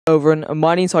Over and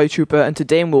my name's iTrooper, and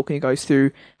today I'm walking you guys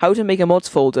through how to make a mods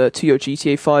folder to your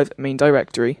GTA 5 main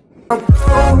directory.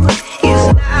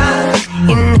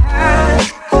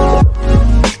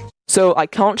 So I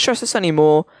can't stress this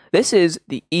anymore, this is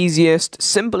the easiest,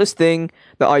 simplest thing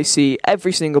that I see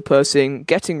every single person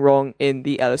getting wrong in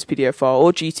the LSPDFR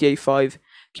or GTA 5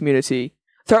 community.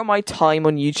 Throughout my time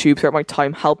on YouTube, throughout my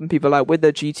time helping people out with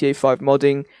their GTA 5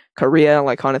 modding career,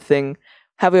 like kind of thing,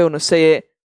 however you want to say it,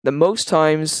 the most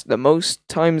times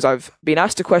I've been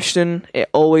asked a question, it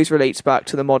always relates back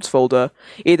to the mods folder,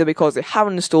 either because they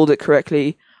haven't installed it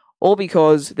correctly, or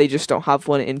because they just don't have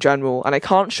one in general. And I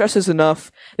can't stress this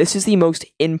enough, this is the most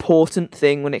important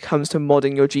thing when it comes to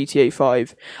modding your GTA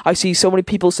 5. I see so many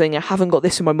people saying, I haven't got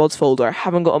this in my mods folder, I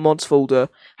haven't got a mods folder,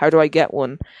 how do I get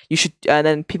one? You should, and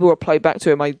then people reply back to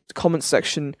it in my comments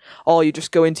section, oh, you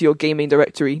just go into your gaming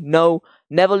directory. No,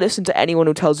 never listen to anyone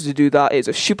who tells you to do that. It's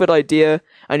a stupid idea,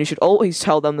 and you should always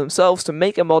tell them themselves to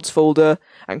make a mods folder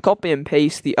and copy and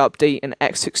paste the update in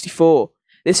X64.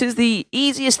 This is the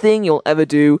easiest thing you'll ever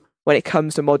do when it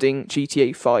comes to modding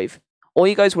GTA 5. All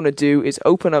you guys want to do is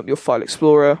open up your file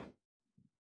explorer,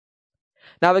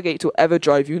 navigate to whatever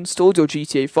drive you installed your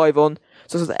GTA 5 on.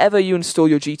 So whatever you install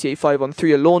your GTA 5 on through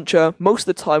your launcher, most of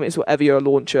the time it's whatever your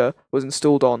launcher was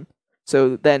installed on.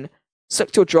 So then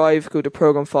select your drive, go to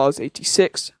Program Files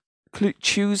 86,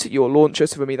 choose your launcher,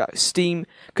 so for me that is Steam,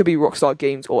 could be Rockstar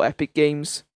Games or Epic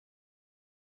Games,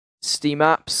 Steam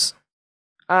Apps,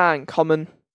 and Common.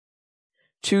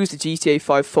 Choose the GTA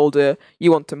 5 folder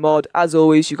you want to mod. As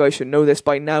always, you guys should know this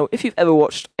by now. If you've ever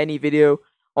watched any video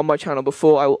on my channel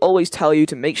before, I will always tell you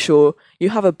to make sure you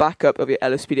have a backup of your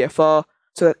LSPDFR,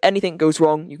 so that if anything goes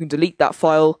wrong, you can delete that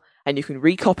file, and you can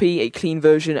recopy a clean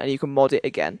version, and you can mod it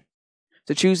again.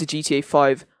 So choose the GTA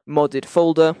 5 modded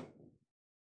folder.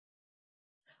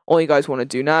 All you guys want to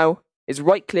do now is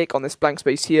right click on this blank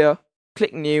space here,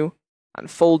 click new,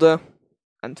 and folder,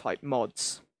 and type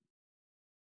mods.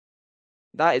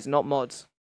 That is not mods.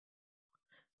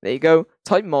 There you go,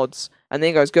 type mods, and there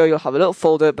you guys go, you'll have a little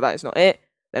folder, but that is not it.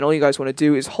 Then all you guys want to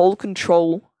do is hold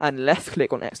Control and left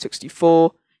click on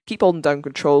X64, keep holding down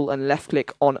Control and left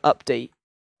click on update,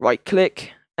 right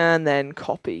click, and then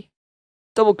copy.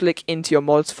 Double click into your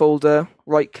mods folder,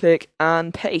 right click,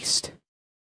 and paste.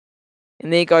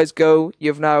 And there you guys go,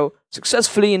 you've now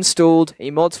successfully installed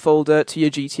a mods folder to your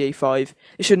GTA 5.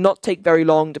 It should not take very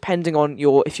long, depending on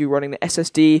if you're running the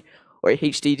SSD or a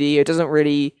HDD. It doesn't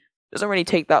really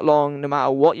take that long no matter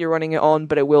what you're running it on,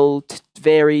 but it will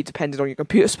vary depending on your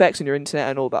computer specs and your internet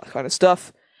and all that kind of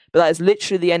stuff. But that is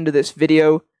literally the end of this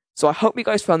video. So I hope you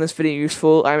guys found this video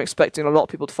useful. I'm expecting a lot of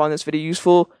people to find this video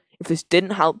useful. If this didn't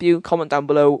help you, comment down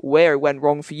below where it went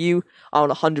wrong for you. I'll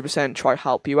 100% try to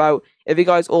help you out. If you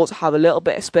guys also have a little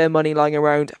bit of spare money lying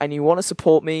around and you want to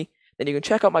support me, then you can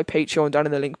check out my Patreon down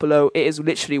in the link below. It is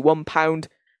literally £1,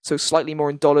 so slightly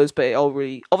more in dollars, but it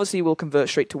obviously will convert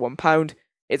straight to £1.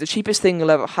 It's the cheapest thing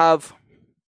you'll ever have,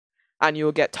 and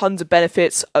you'll get tons of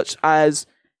benefits, such as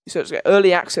you get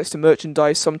early access to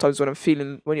merchandise. Sometimes when I'm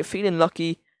feeling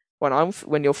lucky, when I'm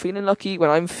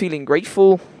feeling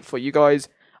grateful for you guys,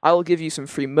 I will give you some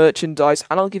free merchandise,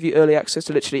 and I'll give you early access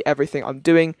to literally everything I'm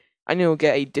doing, and you'll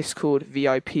get a Discord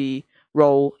VIP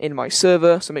role in my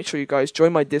server, so make sure you guys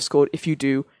join my Discord if you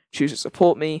do choose to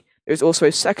support me. There's also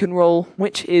a second role,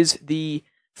 which is the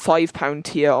 £5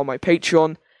 tier on my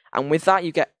Patreon, and with that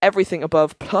you get everything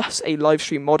above, plus a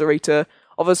livestream moderator.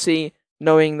 Obviously,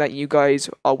 knowing that you guys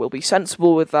will be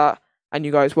sensible with that, and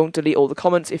you guys won't delete all the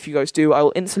comments. If you guys do, I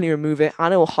will instantly remove it,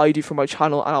 and I will hide you from my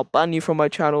channel, and I'll ban you from my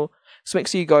channel. So make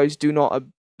sure you guys do not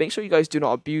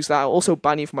abuse that. I'll also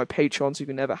ban you from my Patreon, so you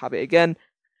can never have it again.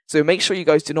 So make sure you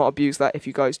guys do not abuse that if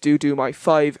you guys do my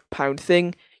 £5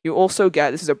 thing. You also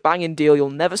get, this is a banging deal, you'll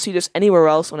never see this anywhere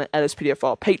else on an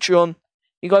LSPDFR Patreon.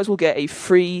 You guys will get a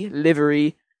free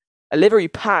livery, a livery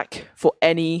pack for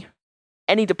any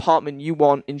department you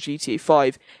want in GTA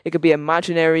 5. It could be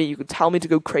imaginary, you could tell me to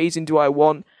go crazy and do what I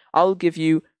want. I'll give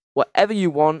you whatever you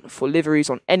want for liveries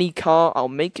on any car. I'll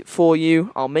make it for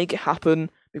you, I'll make it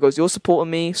happen, because you're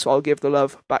supporting me, so I'll give the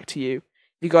love back to you.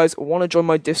 If you guys want to join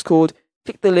my Discord,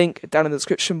 click the link down in the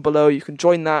description below. You can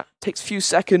join that, it takes a few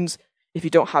seconds. If you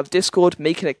don't have Discord,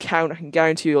 make an account. I can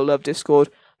guarantee you'll love Discord,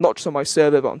 not just on my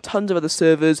server, but on tons of other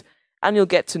servers, and you'll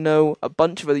get to know a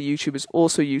bunch of other YouTubers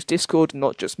also use Discord,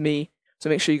 not just me. So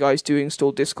make sure you guys do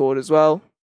install Discord as well.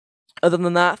 Other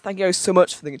than that, thank you guys so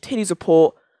much for the continued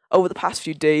support over the past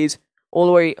few days, all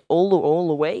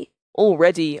the way,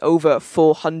 already over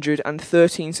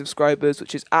 413 subscribers,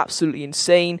 which is absolutely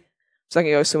insane. So thank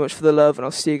you guys so much for the love, and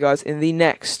I'll see you guys in the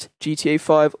next GTA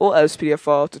 5 or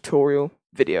LSPDFR tutorial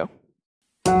video.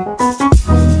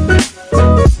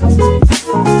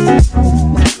 Bye.